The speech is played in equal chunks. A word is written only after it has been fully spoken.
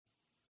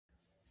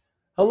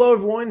Hello,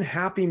 everyone.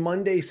 Happy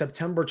Monday,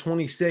 September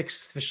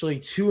 26th, officially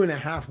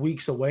 2.5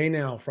 weeks away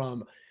now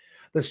from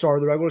the start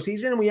of the regular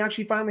season. And we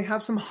actually finally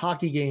have some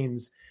hockey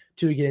games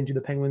to get into.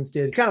 The Penguins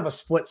did kind of a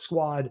split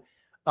squad,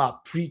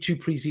 two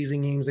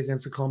preseason games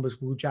against the Columbus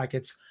Blue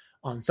Jackets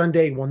on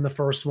Sunday. Won the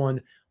first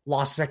one,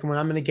 lost the second one.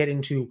 I'm going to get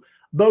into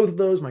both of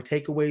those, my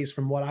takeaways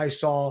from what I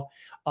saw,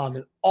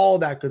 and all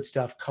that good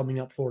stuff coming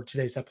up for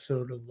today's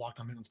episode of the Locked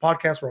On Penguins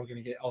podcast. We're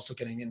going to also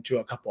getting into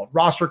a couple of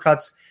roster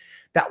cuts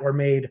that were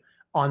made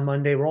on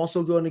Monday. We're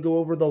also going to go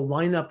over the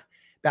lineup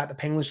that the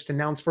Penguins just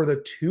announced for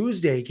the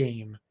Tuesday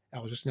game.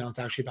 That was just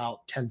announced actually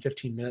about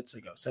 10-15 minutes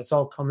ago. So that's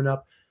all coming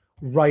up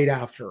right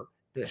after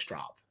this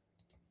drop.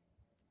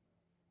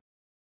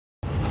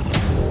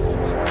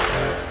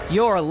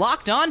 You're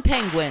Locked On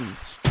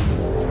Penguins,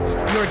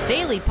 your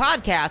daily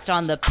podcast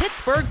on the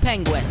Pittsburgh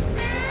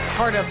Penguins,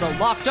 part of the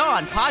Locked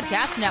On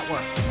Podcast Network,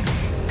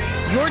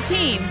 your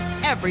team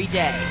every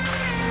day.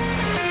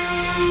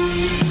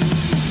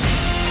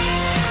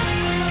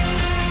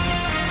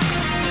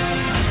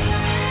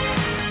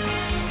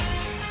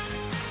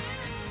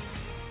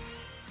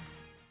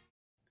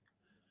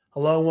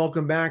 Hello and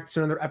welcome back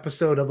to another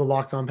episode of the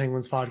Locked On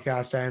Penguins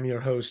podcast. I am your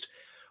host,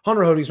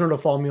 Hunter Hodes. Remember to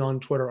follow me on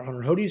Twitter, Hunter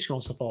Hodes. You can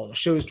also follow the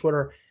show's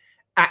Twitter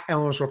at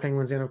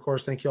 @Penguins. And of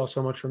course, thank you all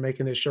so much for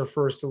making this your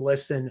first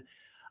listen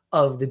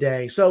of the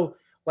day. So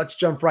let's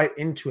jump right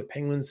into it.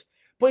 Penguins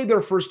played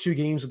their first two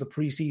games of the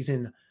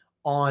preseason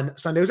on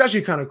Sunday. It was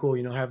actually kind of cool.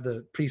 I have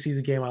the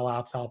preseason game on my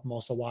laptop. I'm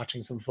also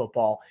watching some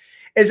football.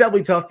 It's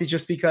definitely tough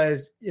just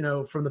because,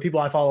 from the people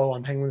I follow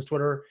on Penguins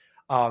Twitter,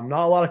 not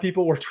a lot of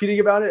people were tweeting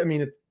about it. I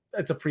mean,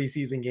 it's a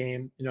preseason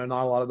game. Not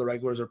a lot of the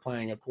regulars are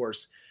playing. Of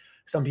course,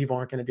 some people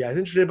aren't going to be as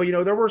interested, but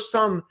there were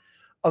some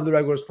of the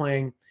regulars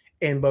playing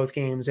in both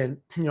games. And,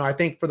 I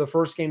think for the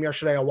first game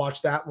yesterday, I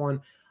watched that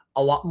one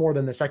a lot more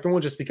than the second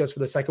one, just because for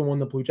the second one,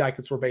 the Blue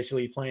Jackets were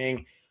basically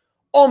playing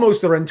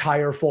almost their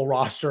entire full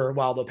roster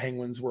while the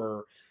Penguins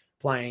were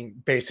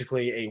playing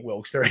basically a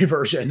Wilkes-Barre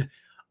version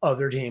of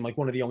their team. Like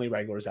one of the only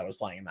regulars that was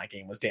playing in that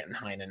game was Danton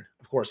Heinen.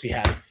 Of course, he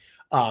had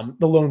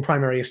the lone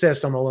primary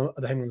assist on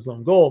the Penguins'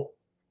 lone goal.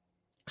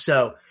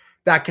 So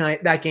that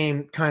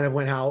game kind of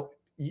went how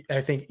I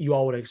think you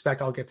all would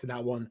expect. I'll get to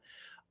that one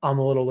a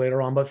little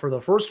later on. But for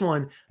the first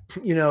one,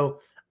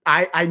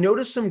 I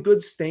noticed some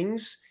good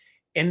things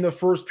in the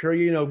first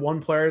period.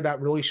 One player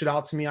that really stood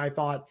out to me, I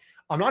thought,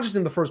 not just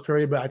in the first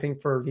period, but I think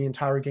for the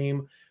entire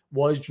game,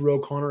 was Drew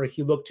O'Connor.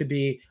 He looked to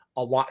be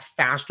a lot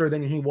faster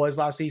than he was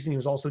last season. He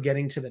was also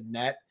getting to the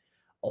net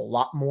a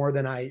lot more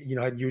than I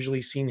had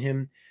usually seen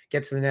him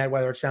get to the net,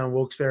 whether it's down in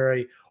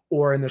Wilkes-Barre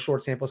or in the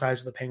short sample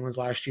size of the Penguins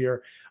last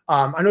year.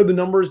 I know the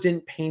numbers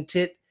didn't paint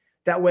it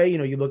that way.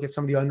 You look at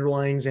some of the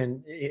underlings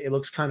and it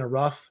looks kind of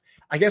rough.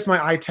 I guess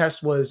my eye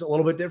test was a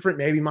little bit different.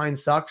 Maybe mine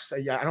sucks.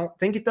 I don't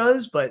think it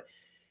does, but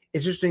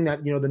it's interesting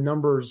that, the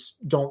numbers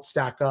don't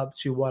stack up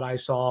to what I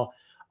saw.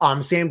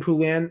 Sam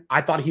Poulin, I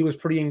thought he was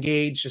pretty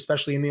engaged,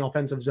 especially in the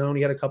offensive zone.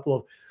 He had a couple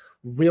of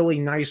really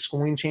nice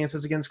scoring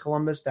chances against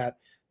Columbus that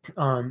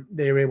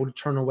they were able to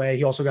turn away.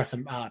 He also got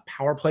some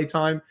power play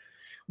time,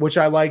 which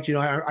I liked.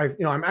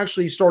 I'm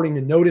actually starting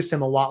to notice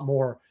him a lot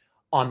more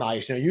on the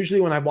ice.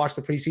 Usually when I watched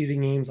the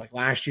preseason games like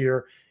last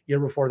year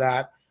before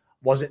that,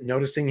 wasn't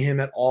noticing him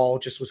at all,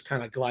 just was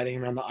kind of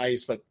gliding around the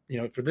ice. But,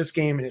 for this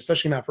game, and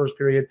especially in that first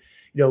period,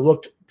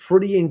 looked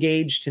pretty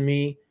engaged to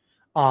me.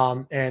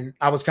 And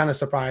I was kind of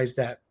surprised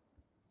that,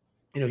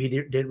 he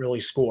didn't really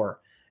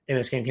score in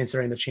this game,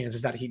 considering the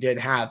chances that he did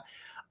have.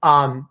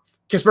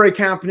 Kasperi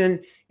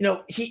Kapanen,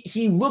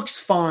 he looks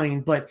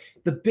fine, but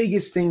the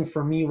biggest thing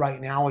for me right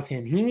now with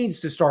him, he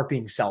needs to start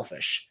being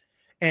selfish.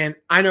 And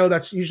I know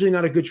that's usually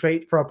not a good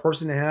trait for a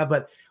person to have,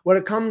 but when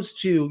it comes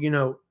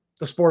to,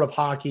 the sport of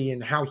hockey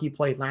and how he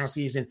played last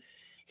season,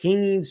 he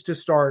needs to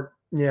start,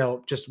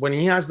 just when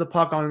he has the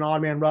puck on an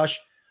odd man rush,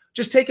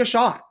 just take a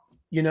shot.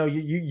 You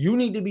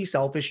need to be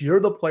selfish. You're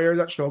the player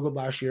that struggled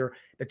last year.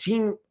 The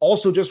team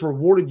also just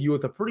rewarded you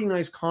with a pretty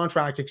nice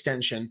contract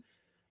extension.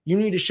 You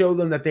need to show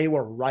them that they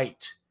were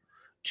right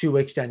to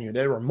extend you.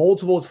 There were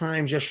multiple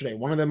times yesterday.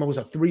 One of them was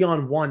a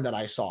 3-on-1 that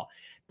I saw. I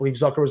believe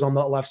Zucker was on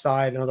the left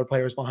side and other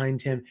players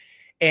behind him.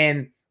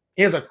 And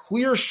he has a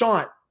clear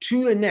shot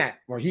to the net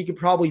where he could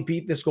probably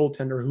beat this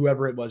goaltender,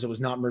 whoever it was. It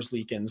was not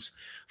Merzlikins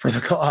for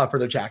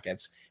the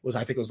Jackets. I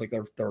think it was like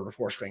their third or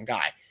fourth string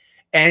guy.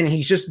 And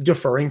he's just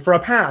deferring for a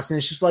pass. And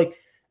it's just like,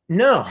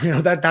 no,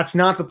 that's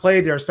not the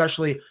play there,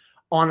 especially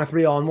on a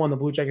 3-on-1. The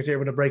Blue Jackets are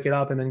able to break it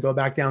up and then go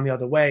back down the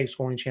other way.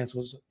 Scoring chance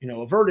was,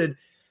 averted.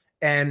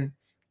 And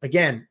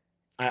again,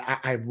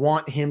 I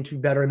want him to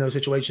be better in those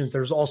situations.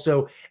 There's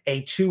also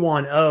a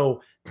 2-on-0.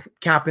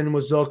 Kapanen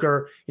with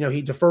Zucker.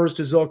 He defers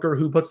to Zucker,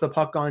 who puts the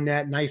puck on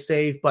net. Nice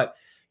save. But,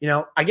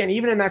 again,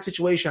 even in that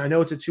situation, I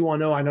know it's a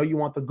 2-on-0. I know you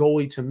want the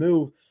goalie to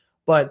move,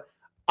 but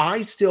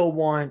I still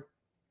want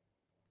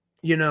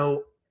him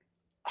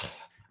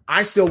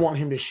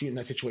to shoot in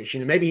that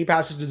situation. And maybe he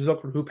passes to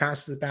Zucker, who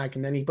passes it back,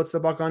 and then he puts the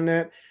puck on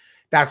net.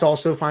 That's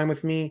also fine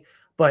with me.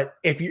 But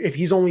if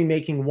he's only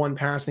making one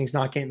pass and he's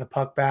not getting the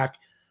puck back,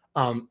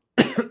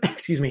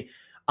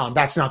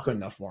 that's not good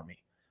enough for me.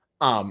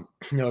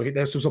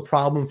 This was a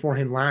problem for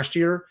him last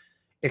year.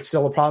 It's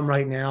still a problem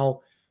right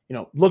now.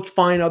 Looked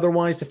fine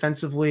otherwise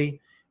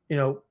defensively.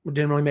 Didn't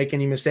really make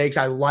any mistakes.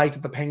 I like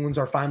that the Penguins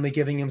are finally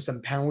giving him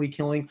some penalty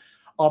killing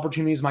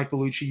opportunities. Mike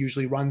Vellucci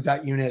usually runs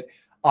that unit.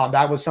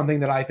 That was something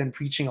that I've been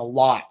preaching a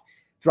lot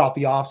throughout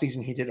the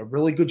offseason. He did a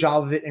really good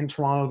job of it in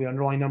Toronto. The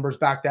underlying numbers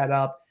back that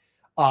up.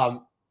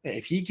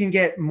 If he can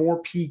get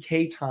more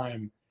PK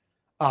time,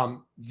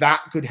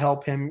 that could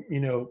help him,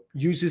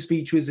 use his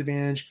speed to his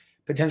advantage,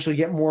 potentially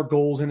get more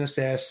goals and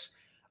assists.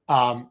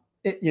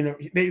 They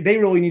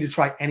really need to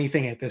try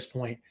anything at this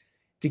point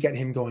to get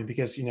him going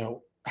because,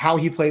 how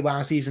he played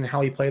last season, how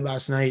he played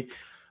last night,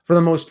 for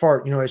the most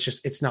part,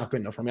 it's not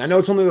good enough for me. I know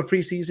it's only the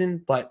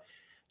preseason, but,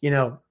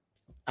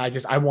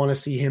 I want to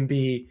see him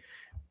be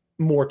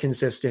more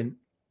consistent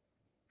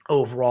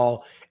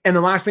overall. And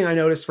the last thing I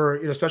noticed for,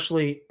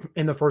 especially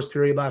in the first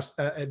period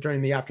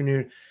during the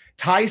afternoon,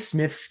 Ty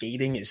Smith's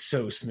skating is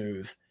so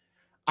smooth.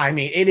 I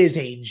mean, it is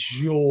a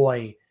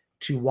joy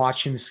to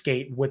watch him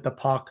skate with the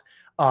puck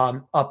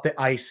up the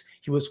ice.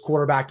 He was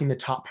quarterbacking the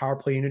top power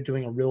play unit,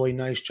 doing a really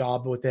nice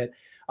job with it.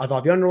 I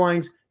thought the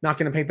underlines, not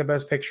going to paint the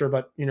best picture,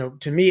 but,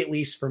 to me, at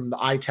least from the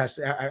eye test,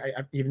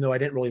 even though I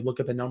didn't really look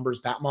at the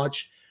numbers that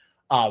much,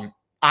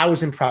 I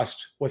was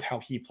impressed with how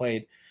he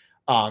played.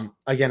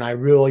 Again, I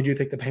really do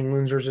think the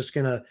Penguins are just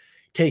going to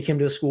take him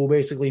to school,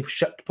 basically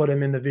put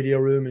him in the video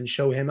room and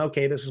show him,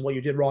 okay, this is what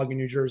you did wrong in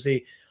New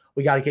Jersey.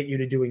 We got to get you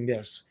to doing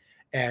this.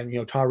 And,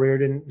 Todd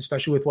Reirden,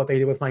 especially with what they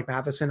did with Mike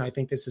Matheson, I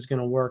think this is going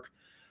to work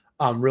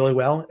really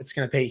well. It's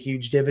going to pay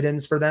huge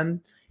dividends for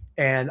them.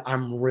 And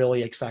I'm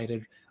really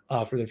excited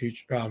for the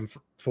future,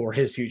 for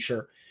his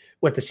future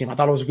with this team. I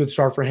thought it was a good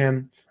start for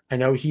him. I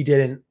know he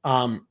didn't,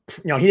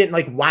 he didn't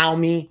like wow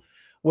me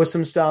with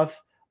some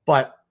stuff,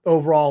 but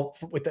overall,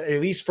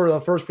 at least for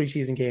the first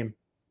preseason game,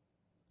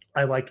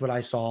 I liked what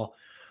I saw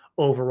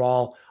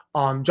overall.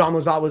 John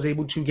Lizotte was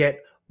able to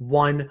get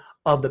one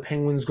of the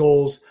Penguins'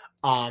 goals.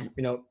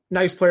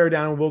 Nice player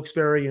down in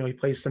Wilkes-Barre. He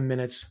plays some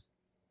minutes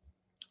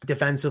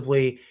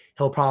defensively.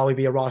 He'll probably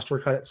be a roster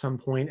cut at some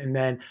point. And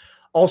then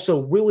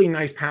also really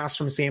nice pass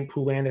from Sam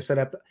Poulin to set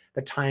up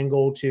the tying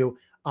goal to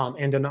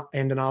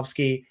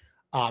Andonovsky.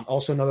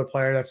 Also another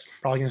player that's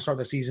probably going to start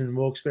the season in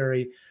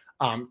Wilkes-Barre.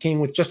 Came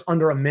with just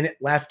under a minute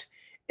left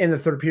in the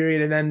third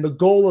period. And then the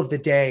goal of the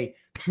day,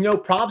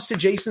 props to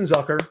Jason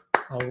Zucker.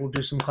 We'll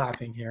do some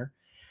clapping here.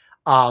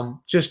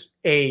 Just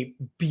a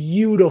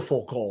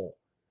beautiful goal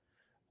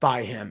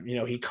by him.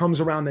 He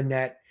comes around the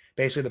net.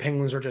 Basically, the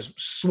Penguins are just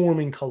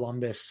swarming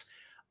Columbus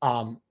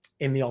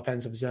in the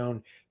offensive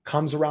zone,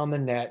 comes around the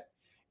net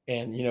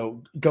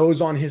and,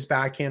 goes on his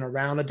backhand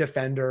around a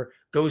defender,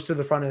 goes to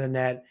the front of the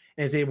net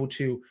and is able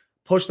to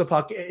push the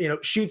puck,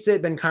 shoots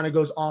it, then kind of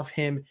goes off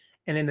him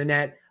and in the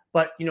net.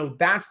 But,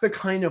 that's the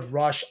kind of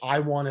rush I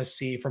want to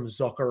see from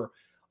Zucker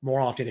more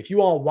often. If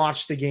you all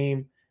watch the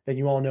game, then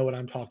you all know what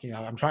I'm talking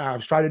about. I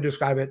was trying to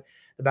describe it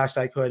the best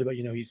I could, but,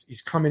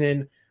 he's coming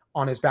in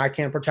on his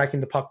backhand,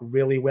 protecting the puck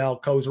really well,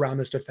 goes around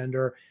this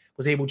defender,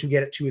 was able to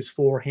get it to his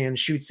forehand,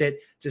 shoots it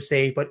to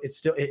save, but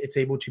it's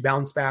able to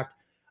bounce back.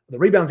 The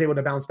rebound's able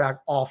to bounce back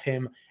off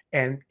him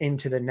and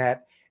into the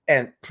net.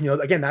 And,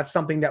 again, that's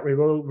something that we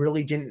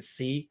really didn't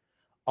see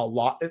a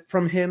lot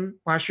from him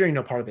last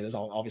year. Part of it is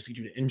obviously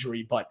due to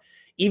injury, but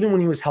even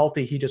when he was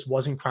healthy, he just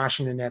wasn't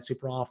crashing the net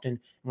super often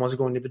and wasn't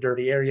going to the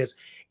dirty areas.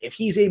 If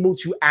he's able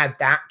to add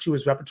that to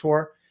his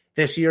repertoire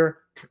this year,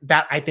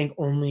 that I think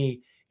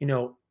only,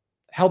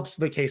 helps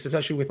the case,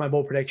 especially with my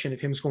bold prediction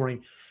of him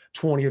scoring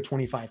 20 or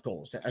 25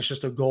 goals. That's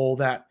just a goal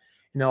that,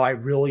 I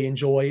really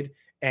enjoyed.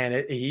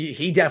 And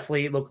he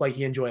definitely looked like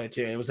he enjoyed it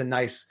too. It was a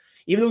nice,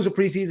 even though it was a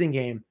preseason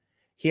game,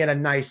 he had a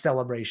nice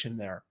celebration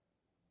there.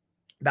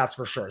 That's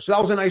for sure. So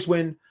that was a nice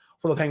win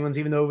for the Penguins,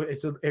 even though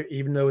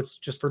it's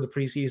just for the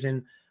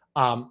preseason.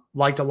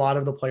 Liked a lot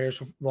of the players,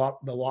 a lot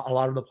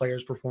of the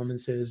players'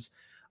 performances.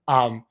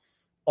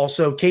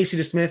 Also, Casey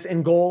DeSmith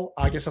in goal.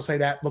 I guess I'll say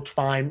that looked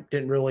fine.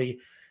 Didn't really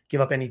give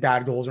up any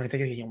bad goals or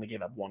anything. I think he only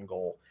gave up one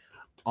goal.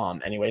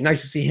 Anyway,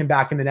 nice to see him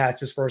back in the net.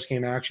 It's his first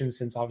game action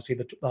since obviously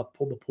the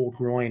pulled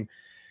groin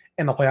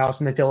in the playoffs.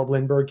 And then Philip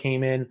Lindbergh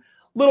came in a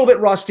little bit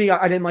rusty.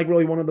 I didn't like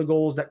really one of the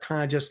goals that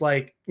kind of just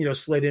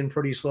slid in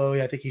pretty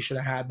slowly. I think he should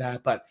have had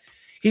that, but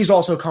he's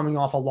also coming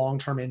off a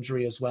long-term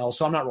injury as well.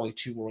 So I'm not really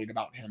too worried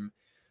about him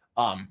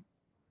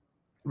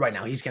right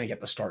now. He's going to get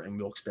the start in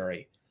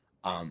Wilkes-Barre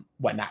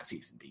when that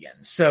season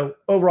begins. So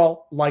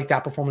overall, like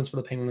that performance for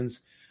the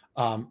Penguins,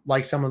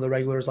 like some of the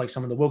regulars, like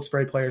some of the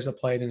Wilkes-Barre players that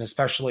played, and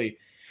especially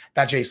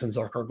that Jason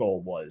Zucker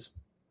goal was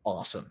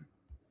awesome,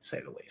 to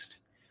say the least.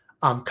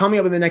 Coming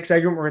up in the next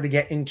segment, we're going to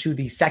get into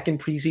the second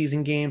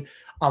preseason game,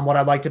 what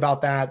I liked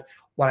about that,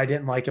 what I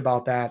didn't like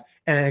about that.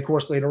 And then, of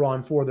course, later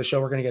on for the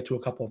show, we're going to get to a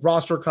couple of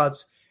roster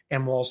cuts,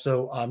 and we'll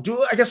also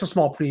do, I guess, a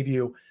small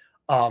preview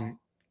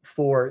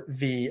for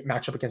the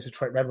matchup against the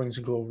Detroit Red Wings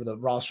and go over the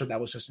roster that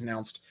was just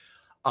announced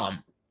a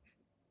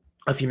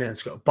few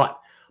minutes ago. But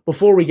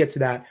before we get to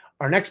that,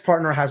 our next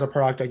partner has a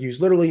product I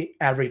use literally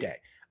every day.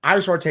 I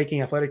started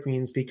taking Athletic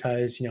Greens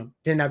because,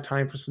 didn't have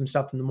time for some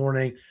stuff in the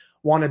morning,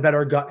 wanted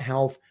better gut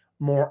health,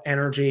 more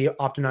energy,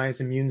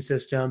 optimized immune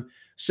system.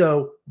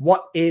 So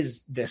what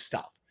is this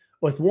stuff?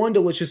 With one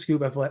delicious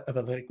scoop of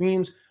Athletic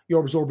Greens,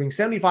 you're absorbing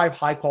 75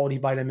 high-quality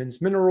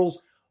vitamins,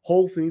 minerals,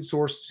 whole food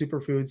source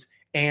superfoods,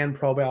 and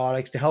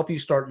probiotics to help you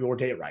start your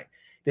day right.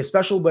 This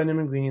special blend of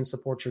ingredients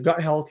supports your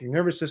gut health, your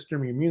nervous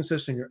system, your immune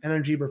system, your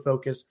energy, your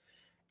focus,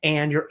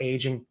 and your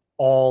aging,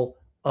 all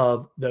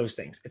of those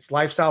things. It's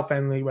lifestyle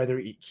friendly, whether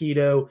you eat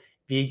keto,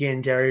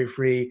 vegan,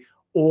 dairy-free,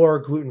 or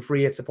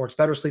gluten-free. It supports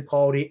better sleep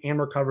quality and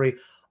recovery.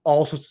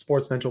 Also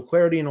supports mental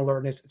clarity and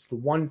alertness. It's the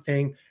one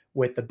thing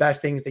with the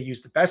best things. They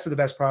use the best of the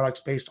best products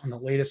based on the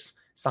latest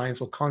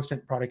science with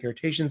constant product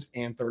irritations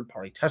and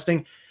third-party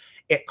testing.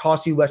 It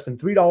costs you less than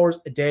 $3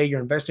 a day. You're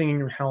investing in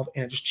your health,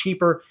 and it's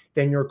cheaper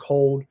than your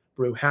cold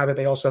brew habit.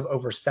 They also have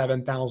over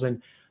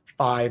 7,000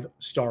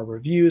 5-star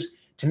reviews.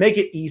 To make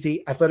it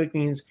easy, Athletic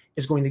Greens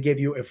is going to give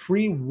you a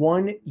free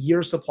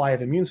 1-year supply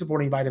of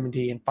immune-supporting vitamin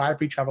D and 5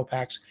 free travel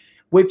packs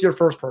with your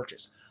first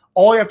purchase.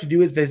 All you have to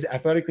do is visit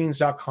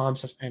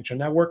athleticgreens.com/NHL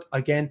Network.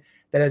 Again,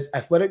 that is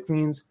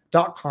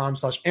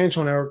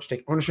athleticgreens.com/NHL Network to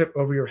take ownership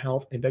over your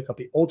health and pick up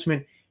the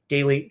ultimate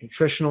daily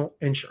nutritional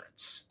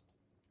insurance.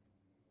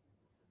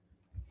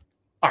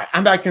 All right,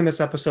 I'm back in this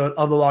episode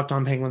of the Locked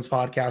On Penguins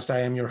podcast. I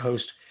am your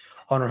host,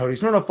 Hunter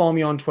Hodes. Remember to follow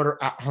me on Twitter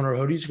at Hunter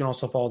Hodes. You can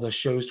also follow the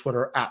show's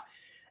Twitter at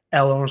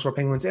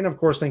 @L_Penguins. And of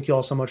course, thank you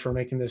all so much for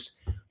making this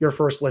your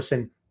first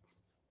listen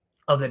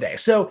of the day.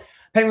 So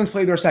Penguins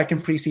played their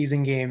second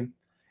preseason game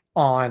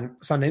on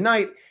Sunday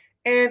night,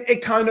 and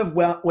it kind of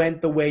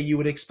went the way you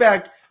would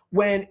expect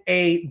when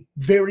a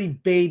very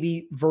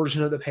baby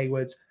version of the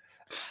Penguins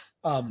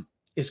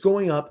is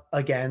going up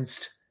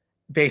against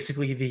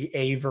basically the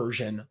A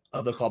version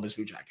of the Columbus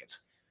Blue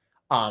Jackets.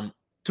 To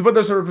put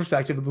this in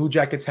perspective, the Blue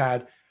Jackets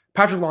had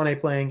Patrick Laine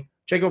playing,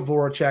 Jacob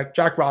Voracek,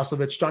 Jack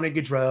Roslovic, Johnny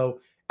Gaudreau,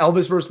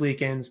 Elvis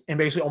Verslikins, and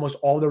basically almost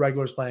all the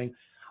regulars playing.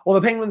 Well,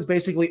 the Penguins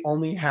basically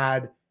only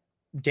had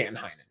Dan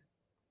Heinen.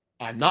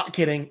 I'm not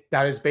kidding.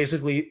 That is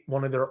basically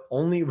one of their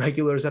only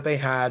regulars that they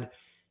had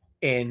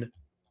in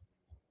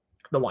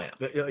the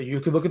lineup. You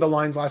could look at the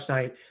lines last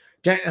night.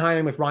 Dan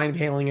Heinen with Ryan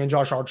Poehling and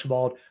Josh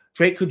Archibald,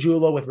 Drake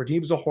Caggiula with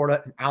Radim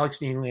Zohorna and Alex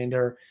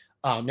Nylander,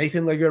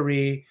 Nathan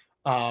Legare,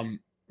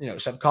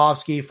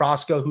 Slavkovsky,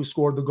 Frasco, who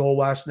scored the goal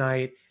last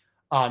night,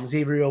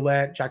 Xavier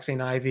Ouellet, Jack St.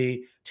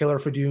 Ivy, Taylor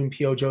Fedun,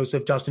 P.O.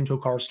 Joseph, Dustin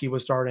Tokarski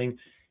was starting.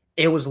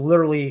 It was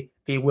literally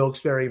the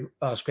Wilkes-Barre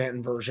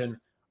Scranton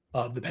version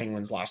of the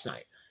Penguins last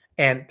night.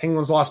 And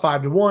Penguins lost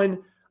 5-1.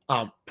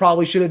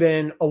 Probably should have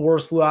been a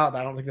worse blowout.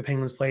 I don't think the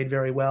Penguins played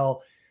very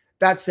well.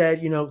 That said,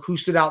 who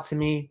stood out to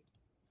me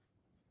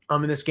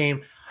in this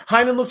game?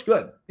 Heinen looked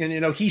good.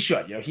 And, he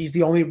should. He's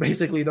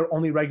basically their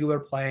only regular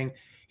playing.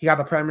 He got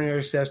the primary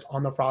assist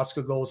on the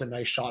Frasca goals. A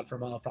nice shot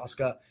from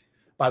Frasca,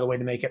 by the way,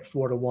 to make it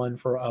 4-1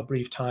 for a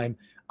brief time.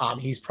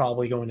 He's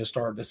probably going to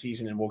start the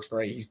season in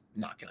Wilkes-Barre. He's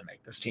not going to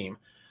make this team,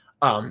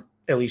 at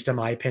least in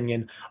my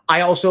opinion.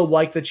 I also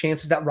like the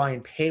chances that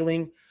Ryan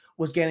Poehling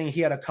was getting.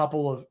 He had a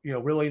couple of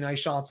really nice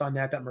shots on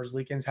net that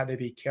Merzlikins had to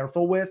be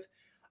careful with.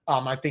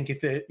 I think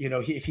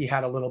if he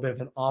had a little bit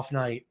of an off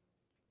night,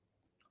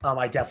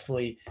 I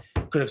definitely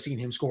could have seen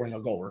him scoring a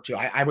goal or two.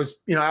 I was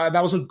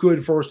that was a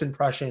good first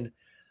impression,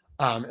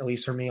 at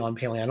least for me on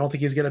Poehling. I don't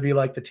think he's going to be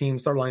like the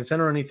team's third line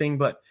center or anything,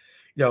 but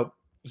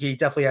he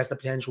definitely has the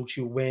potential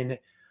to win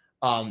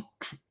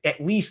at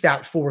least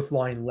that fourth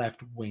line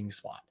left wing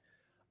spot.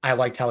 I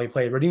liked how he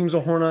played. Radim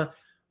Zohorna,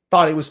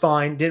 thought he was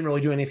fine. Didn't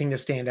really do anything to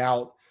stand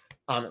out,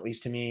 at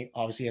least to me.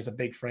 Obviously, he has a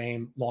big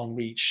frame, long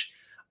reach.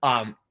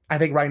 I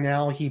think right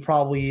now he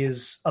probably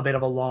is a bit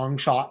of a long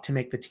shot to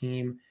make the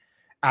team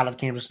out of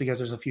camp just because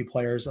there's a few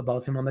players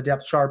above him on the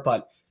depth chart,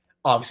 but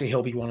obviously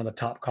he'll be one of the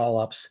top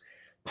call-ups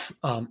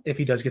if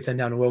he does get sent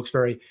down to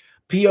Wilkes-Barre.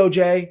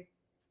 POJ,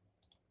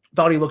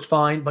 thought he looked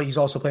fine, but he's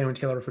also playing with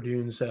Taylor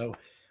Fedun, so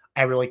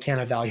I really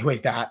can't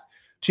evaluate that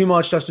too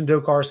much. Justin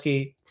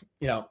Tokarski,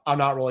 I'm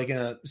not really going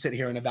to sit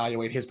here and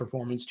evaluate his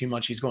performance too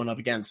much. He's going up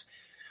against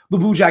the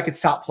Blue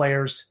Jackets' top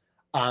players.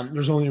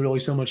 There's only really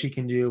so much he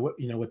can do,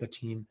 with the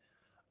team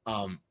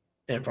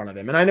in front of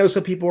him. And I know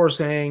some people are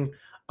saying,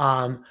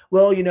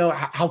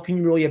 how can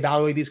you really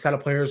evaluate these kind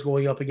of players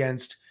going up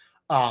against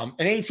an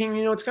A team?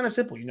 It's kind of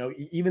simple.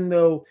 Even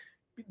though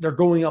they're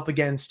going up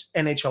against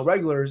NHL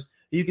regulars,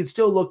 you can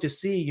still look to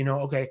see,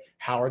 okay,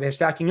 how are they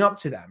stacking up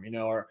to them?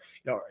 Are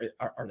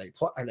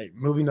they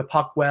moving the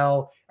puck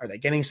well? Are they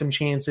getting some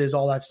chances?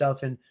 All that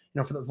stuff. And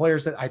for the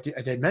players that I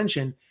did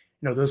mention,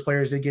 those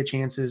players did get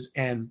chances,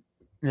 and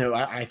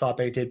I thought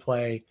they did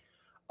play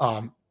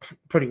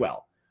pretty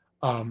well,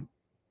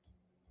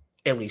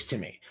 at least to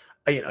me.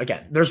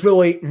 Again, there's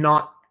really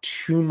not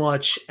too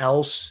much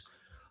else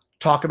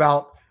talk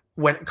about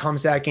when it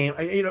comes to that game,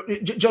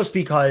 just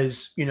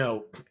because,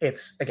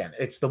 it's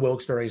the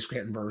Wilkes-Barre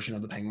Scranton version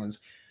of the Penguins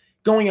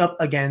going up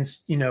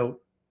against,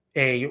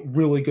 a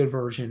really good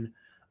version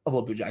of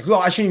the Blue Jackets.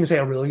 Well, I shouldn't even say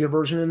a really good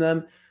version of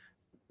them,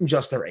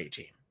 just their A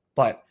team.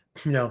 But,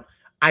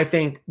 I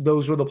think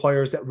those were the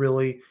players that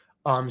really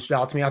stood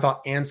out to me. I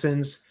thought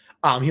Anson's,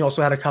 he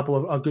also had a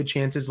couple of good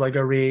chances.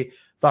 Legare,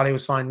 thought he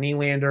was fine.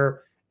 Nylander,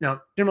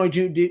 didn't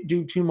really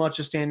do too much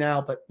to stand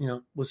out, but,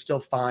 was still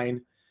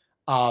fine.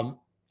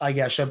 I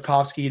guess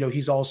Shevkovsky,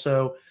 he's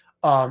also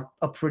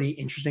a pretty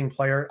interesting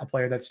player, a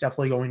player that's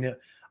definitely going to,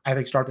 I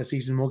think, start the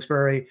season in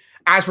Wilkes-Barre.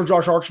 As for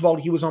Josh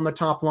Archibald, he was on the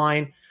top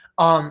line.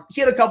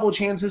 He had a couple of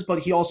chances, but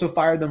he also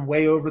fired them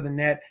way over the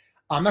net.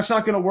 That's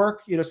not going to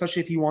work,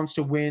 especially if he wants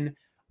to win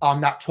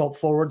that 12th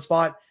forward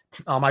spot.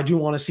 I do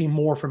want to see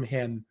more from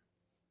him,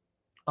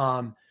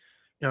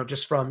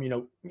 just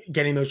from,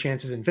 getting those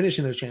chances and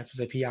finishing those chances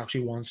if he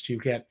actually wants to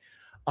get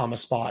a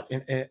spot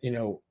in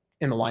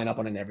the lineup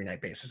on an every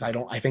night basis.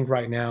 I think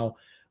right now,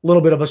 a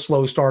little bit of a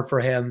slow start for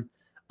him.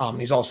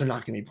 He's also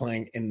not going to be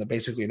playing in the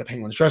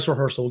Penguins dress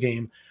rehearsal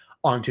game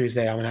on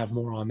Tuesday. I'm going to have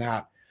more on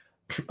that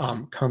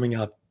coming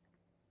up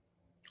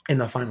in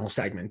the final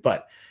segment,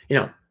 but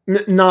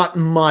not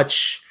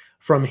much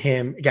from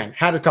him. Again,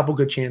 had a couple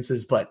good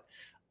chances, but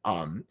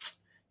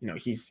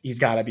he's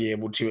got to be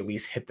able to at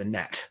least hit the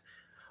net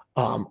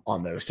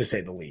on those, to say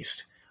the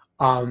least.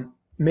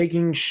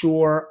 Making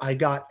sure I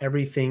got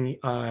everything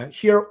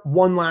here.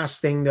 One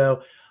last thing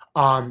though,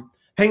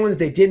 Penguins,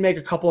 they did make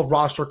a couple of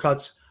roster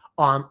cuts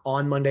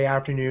on Monday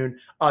afternoon.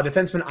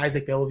 Defenseman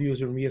Isaac Bellevue has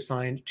been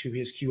reassigned to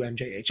his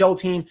QMJHL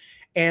team,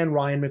 and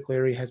Ryan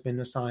McCleary has been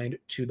assigned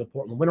to the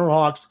Portland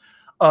Winterhawks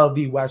of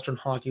the Western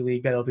Hockey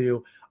League.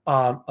 Bellevue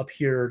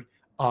appeared,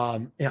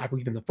 I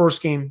believe, in the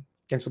first game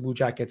against the Blue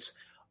Jackets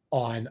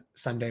on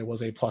Sunday,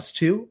 was a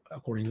 +2,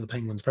 according to the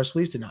Penguins press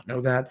release. Did not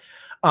know that.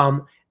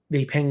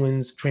 The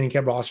Penguins training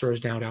camp roster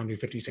is now down to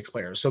 56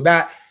 players. So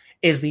that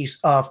is the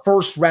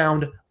first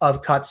round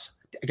of cuts,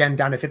 again,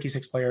 down to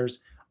 56 players.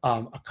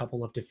 A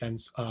couple of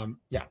defensemen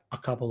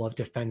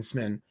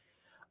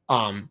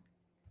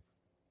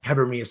have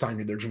been reassigned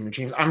to their junior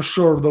teams. I'm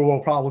sure there will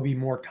probably be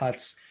more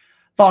cuts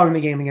following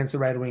the game against the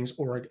Red Wings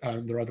or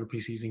their other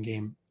preseason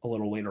game a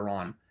little later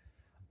on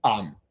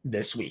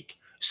this week.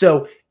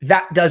 So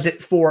that does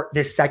it for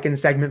this second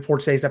segment for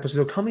today's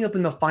episode. Coming up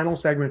in the final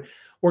segment,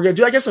 we're going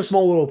to do, I guess, a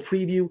small little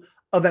preview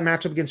of that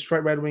matchup against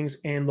Detroit Red Wings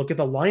and look at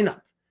the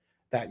lineup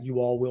that you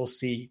all will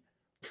see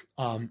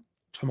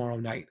tomorrow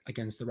night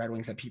against the Red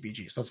Wings at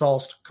PPG. So it's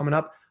all coming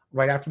up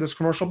right after this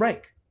commercial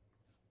break.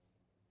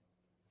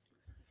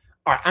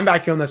 All right, I'm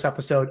back here on this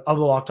episode of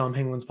the Locked On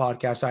Penguins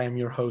podcast. I am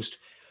your host,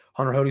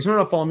 Hunter Hodes.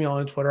 Remember to follow me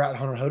on Twitter at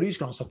Hunter Hodes. You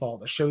can also follow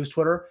the show's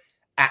Twitter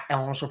at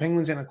Eleanor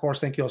Penguins. And of course,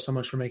 thank you all so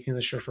much for making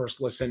this your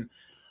first listen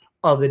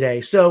of the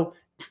day. So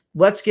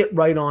let's get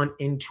right on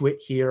into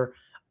it here.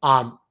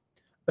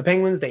 The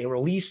Penguins, they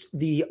released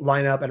the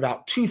lineup at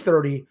about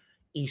 2:30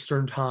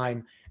 Eastern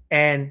time.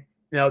 And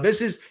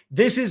this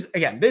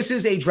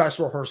is a dress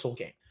rehearsal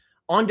game.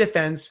 On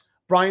defense,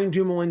 Brian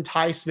Dumoulin,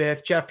 Ty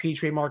Smith, Jeff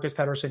Petrie, Marcus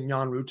Pettersson,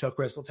 Jan Rutta,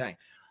 Chris Letang.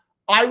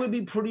 I would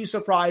be pretty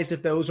surprised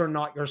if those are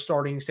not your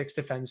starting 6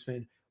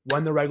 defensemen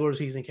when the regular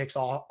season kicks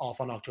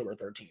off on October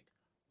 13th.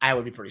 I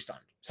would be pretty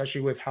stunned,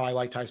 especially with how I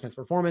like Ty Smith's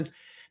performance.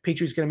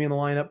 Petrie's going to be in the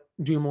lineup.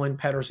 Dumoulin,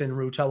 Pettersson,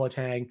 Rutta,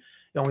 Letang.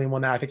 The only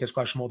one that I think is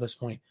questionable at this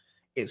point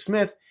is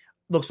Smith.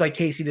 Looks like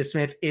Casey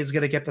DeSmith is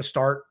going to get the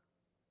start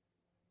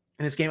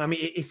in this game. I mean,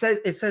 it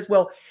says,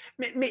 well,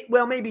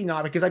 maybe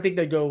not, because I think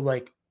they go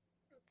like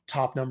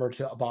top number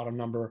to a bottom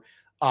number.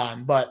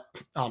 But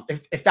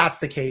if that's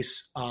the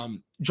case,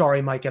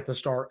 Jari might get the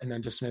start, and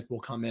then DeSmith will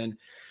come in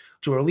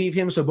to relieve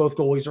him. So both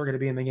goalies are going to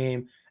be in the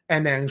game.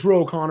 And then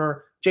Drew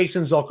O'Connor,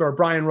 Jason Zucker,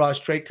 Brian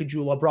Rush, Drake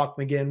Caggiula, Brock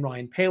McGinn,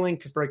 Ryan Poehling,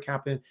 Kasperi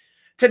Kapanen,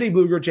 Teddy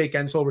Bluger, Jake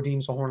Guentzel,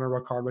 Radim Zohorna,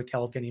 Ricard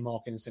Raquel, Kenny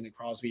Malkin, and Sidney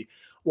Crosby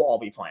will all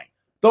be playing.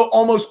 Though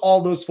almost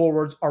all those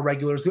forwards are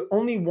regulars. The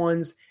only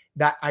ones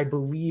that I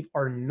believe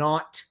are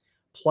not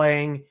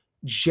playing,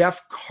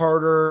 Jeff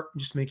Carter,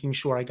 just making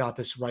sure I got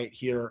this right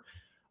here.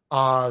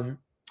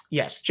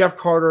 Yes, Jeff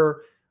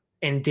Carter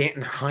and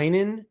Danton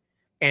Heinen,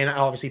 and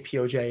obviously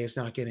POJ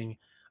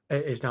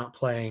is not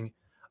playing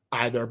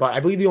either. But I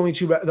believe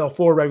the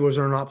 4 regulars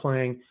are not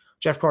playing.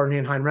 Jeff Carter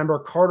and Heinen. Remember,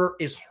 Carter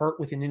is hurt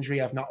with an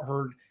injury. I've not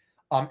heard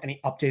any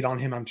update on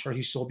him. I'm sure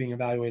he's still being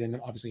evaluated. And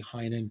then obviously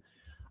Heinen,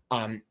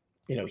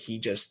 he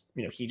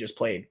just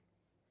played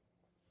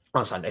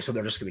on Sunday, so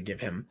they're just going to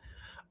give him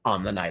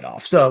the night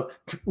off. So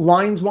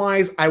lines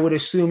wise, I would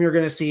assume you're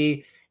going to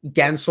see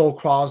Guentzel,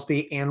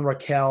 Crosby, and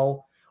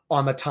Raquel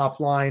on the top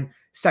line.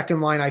 Second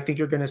line, I think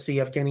you're going to see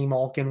Evgeny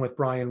Malkin with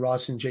Brian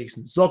Russ and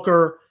Jason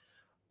Zucker.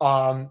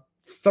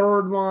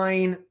 Third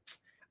line,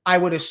 I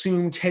would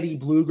assume Teddy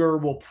Bluger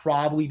will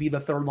probably be the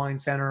third line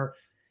center.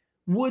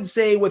 Would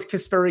say with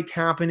Kasperi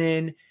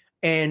Kapanen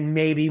and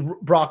maybe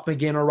Brock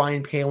McGinn or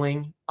Ryan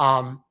Poehling.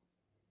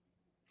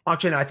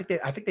 Actually, no, I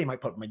think they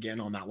might put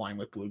McGinn on that line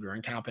with Bluger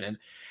and Kapanen.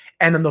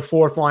 And then the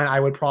fourth line, I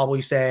would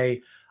probably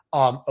say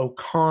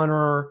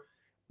O'Connor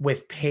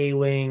with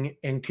Poehling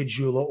and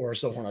Caggiula or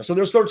Zohorna. So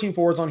there's 13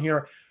 forwards on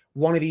here.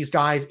 One of these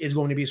guys is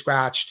going to be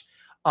scratched.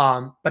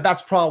 But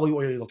that's probably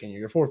what you're looking at.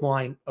 Your fourth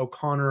line,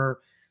 O'Connor,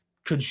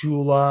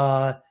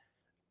 Caggiula,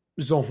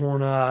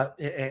 Zohorna,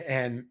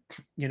 and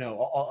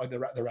all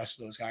the rest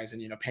of those guys,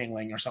 and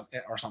Poehling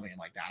or something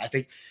like that. I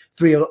think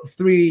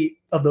three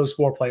of those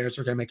 4 players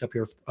are going to make up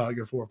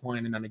your fourth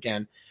line, and then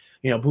again,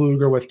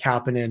 Bluger with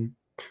Kapanen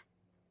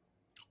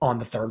on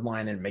the third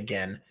line, and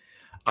McGinn,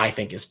 I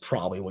think, is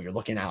probably what you're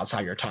looking at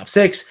outside your top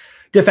 6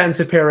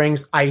 defensive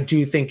pairings. I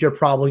do think you're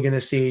probably going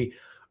to see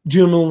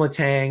Dumoulin,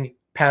 Letang,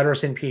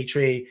 Pettersson,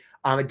 Petrie.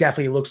 It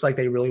definitely looks like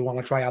they really want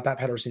to try out that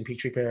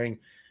Pettersson-Petrie pairing.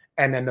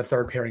 And then the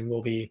third pairing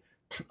will be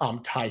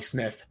Ty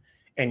Smith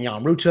and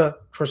Jan Rutta.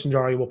 Tristan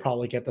Jarry will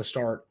probably get the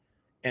start,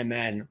 and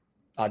then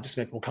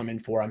DeSmith will come in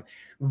for him.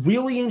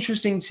 Really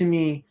interesting to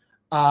me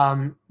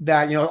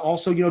that,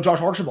 also,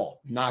 Josh Archibald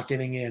not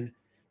getting in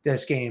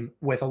this game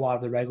with a lot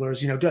of the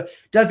regulars.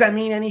 Does that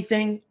mean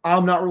anything?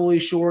 I'm not really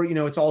sure.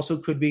 It's also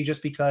could be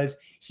just because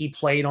he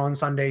played on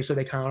Sunday, so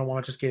they kind of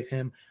want to just give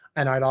him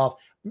a night off.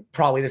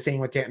 Probably the same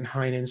with Danton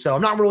Heinen. So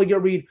I'm not really going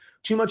to read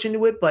too much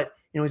into it, but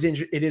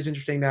it is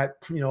interesting that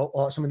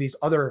some of these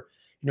other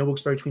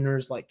Wilkes-Barre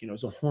tweeners like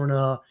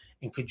Zohorna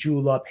and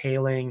Kajula,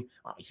 Paling.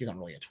 He's not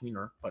really a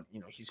tweener, but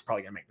he's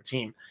probably going to make the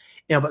team.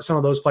 But some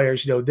of those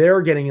players,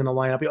 they're getting in the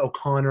lineup.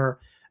 O'Connor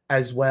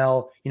as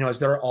well. As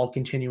they're all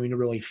continuing to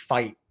really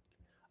fight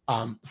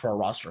for a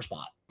roster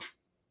spot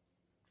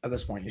at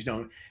this point.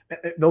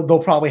 They'll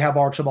probably have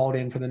Archibald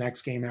in for the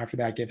next game after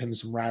that, give him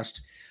some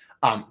rest.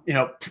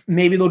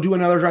 Maybe they'll do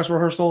another dress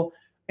rehearsal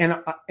and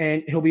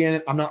he'll be in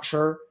it. I'm not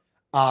sure.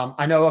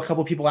 I know a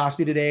couple of people asked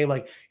me today,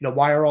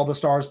 why are all the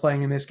stars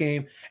playing in this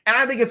game? And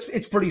I think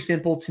it's pretty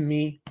simple to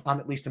me,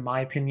 at least in my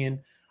opinion.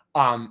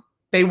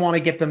 They want to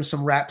get them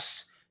some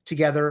reps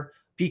together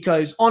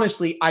because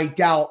honestly, I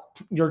doubt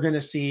you're going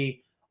to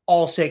see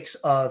all 6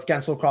 of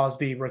Gensel,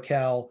 Crosby,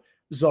 Raquel,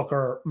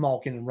 Zucker,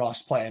 Malkin, and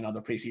Russ play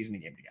another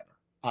preseason game together.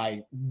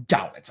 I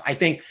doubt it. I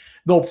think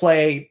they'll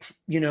play,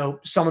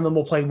 some of them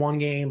will play one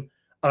game,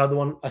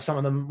 some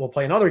of them will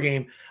play another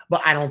game,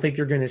 but I don't think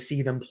you're going to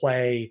see them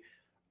play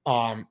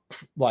 2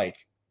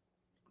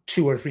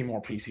 or 3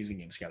 more preseason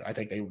games together. I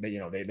think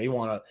they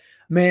want to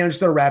manage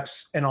their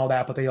reps and all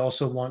that, but they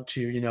also want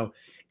to,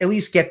 at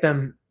least get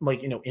them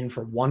in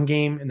for one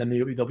game, and then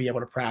they'll be able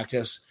to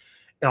practice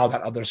and all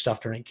that other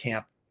stuff during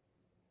camp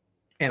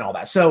and all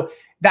that. So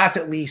that's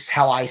at least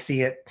how I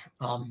see it,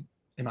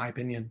 in my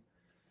opinion.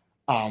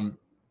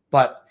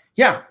 But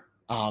yeah,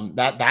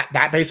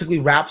 that basically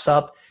wraps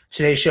up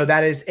today's show.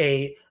 That is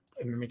if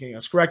I'm making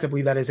this correct, I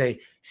believe that is a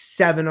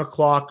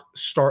 7:00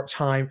 start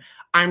time.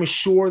 I'm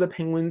sure the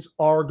Penguins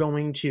are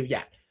going to,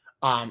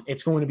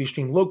 it's going to be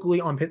streamed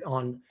locally on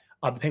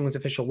the Penguins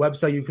official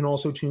website. You can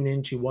also tune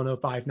in to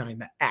 105.9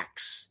 The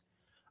X.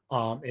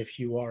 If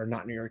you are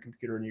not near a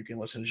computer, and you can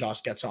listen to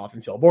Josh Getzoff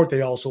and Phil Bort.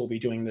 They also will be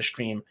doing the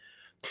stream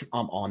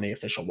on the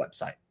official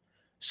website.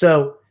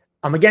 So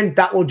again,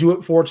 that will do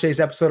it for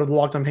today's episode of the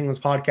Locked On Penguins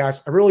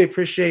podcast. I really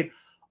appreciate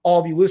all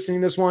of you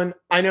listening to this one.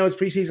 I know it's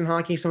preseason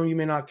hockey. Some of you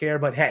may not care,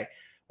 but hey,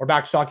 we're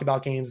back to talking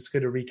about games. It's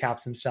good to recap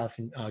some stuff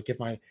and give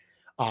my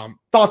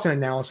thoughts and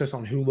analysis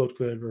on who looked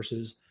good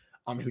versus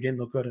who didn't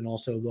look good, and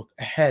also look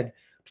ahead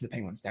to the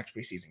Penguins' next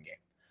preseason game.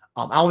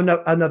 I'll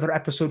have another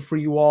episode for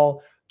you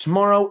all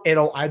tomorrow.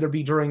 It'll either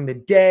be during the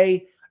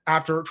day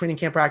after training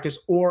camp practice,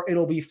 or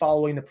it'll be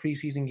following the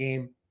preseason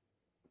game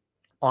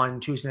on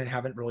Tuesday. I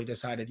haven't really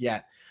decided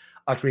yet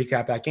to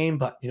recap that game,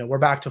 but we're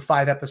back to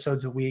 5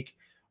 episodes a week.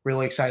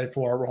 Really excited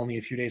for it. We're only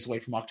a few days away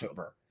from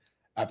October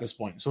at this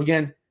point. So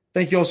again,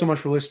 thank you all so much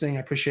for listening. I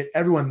appreciate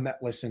everyone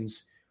that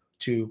listens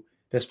to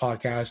this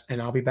podcast,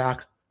 and I'll be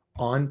back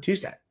on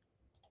Tuesday.